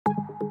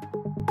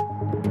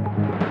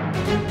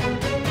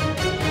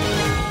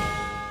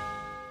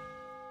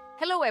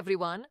Hello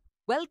everyone,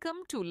 welcome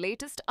to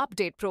latest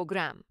update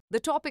program.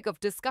 The topic of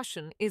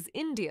discussion is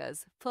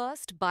India's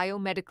first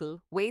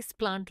biomedical waste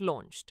plant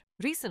launched.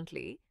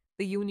 Recently,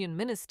 the Union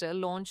Minister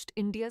launched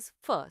India's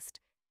first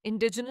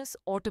indigenous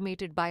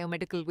automated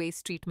biomedical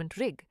waste treatment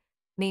rig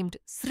named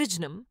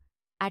Sṛjanam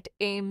at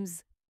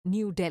AIIMS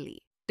New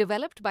Delhi.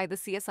 Developed by the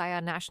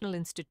CSIR National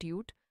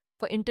Institute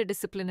for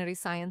Interdisciplinary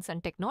Science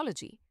and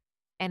Technology,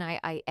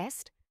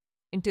 NIIS,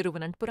 in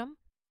Thiruvananthapuram,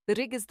 the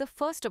rig is the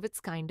first of its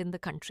kind in the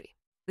country.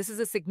 This is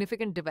a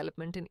significant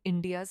development in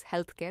India's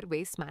healthcare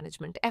waste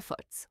management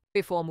efforts.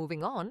 Before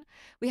moving on,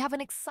 we have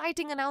an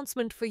exciting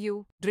announcement for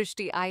you.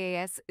 Drishti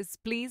IAS is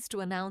pleased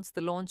to announce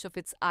the launch of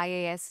its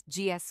IAS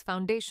GS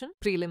Foundation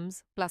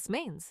Prelims plus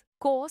Mains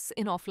course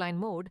in offline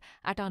mode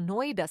at our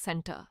Noida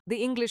Center.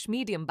 The English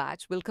medium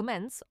batch will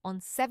commence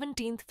on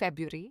 17th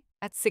February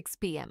at 6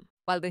 p.m.,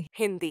 while the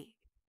Hindi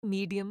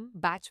medium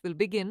batch will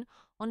begin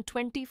on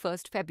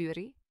 21st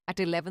February at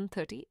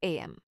 11:30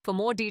 a.m. For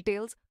more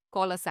details,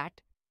 call us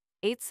at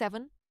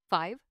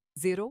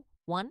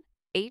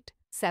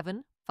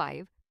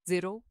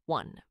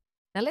 8750187501.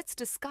 Now let's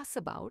discuss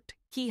about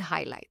key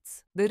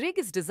highlights. The rig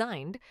is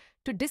designed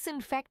to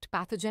disinfect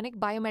pathogenic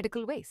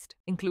biomedical waste,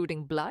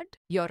 including blood,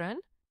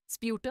 urine,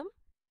 sputum,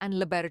 and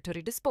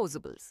laboratory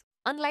disposables.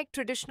 Unlike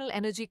traditional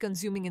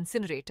energy-consuming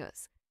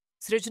incinerators,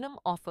 Sṛjanam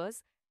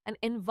offers an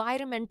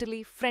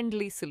environmentally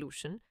friendly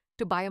solution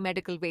to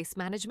biomedical waste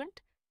management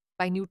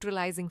by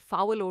neutralizing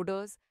foul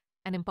odors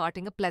and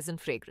imparting a pleasant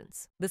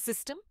fragrance. The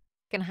system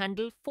can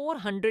handle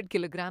 400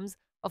 kilograms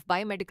of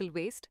biomedical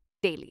waste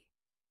daily,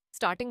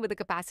 starting with a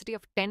capacity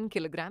of 10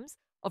 kilograms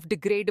of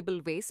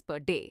degradable waste per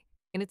day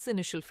in its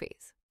initial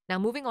phase. Now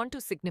moving on to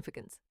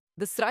significance.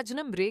 The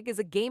Sṛjanam rig is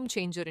a game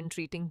changer in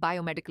treating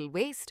biomedical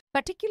waste,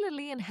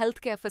 particularly in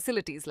healthcare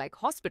facilities like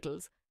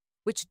hospitals,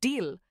 which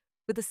deal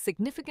with a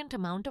significant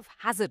amount of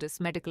hazardous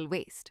medical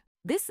waste.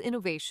 This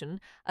innovation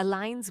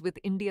aligns with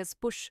India's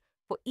push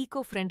for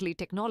eco-friendly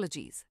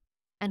technologies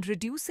and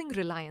reducing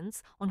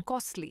reliance on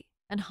costly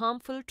and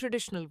harmful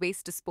traditional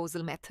waste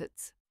disposal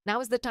methods. Now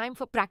is the time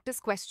for practice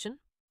question.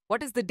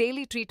 What is the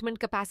daily treatment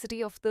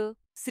capacity of the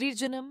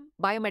Sṛjanam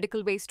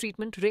biomedical waste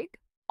treatment rig?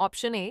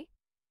 Option A,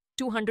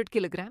 200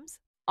 kilograms.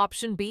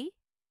 Option B,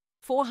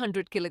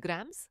 400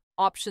 kilograms.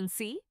 Option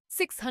C,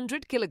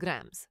 600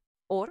 kilograms.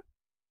 Or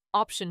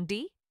option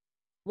D,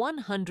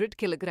 100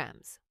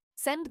 kilograms.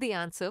 Send the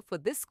answer for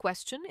this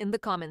question in the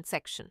comment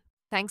section.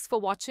 Thanks for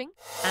watching.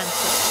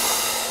 Answer.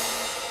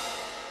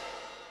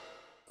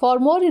 For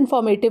more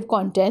informative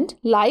content,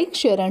 like,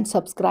 share and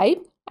subscribe,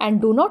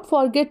 and do not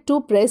forget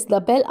to press the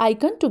bell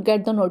icon to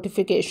get the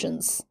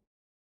notifications.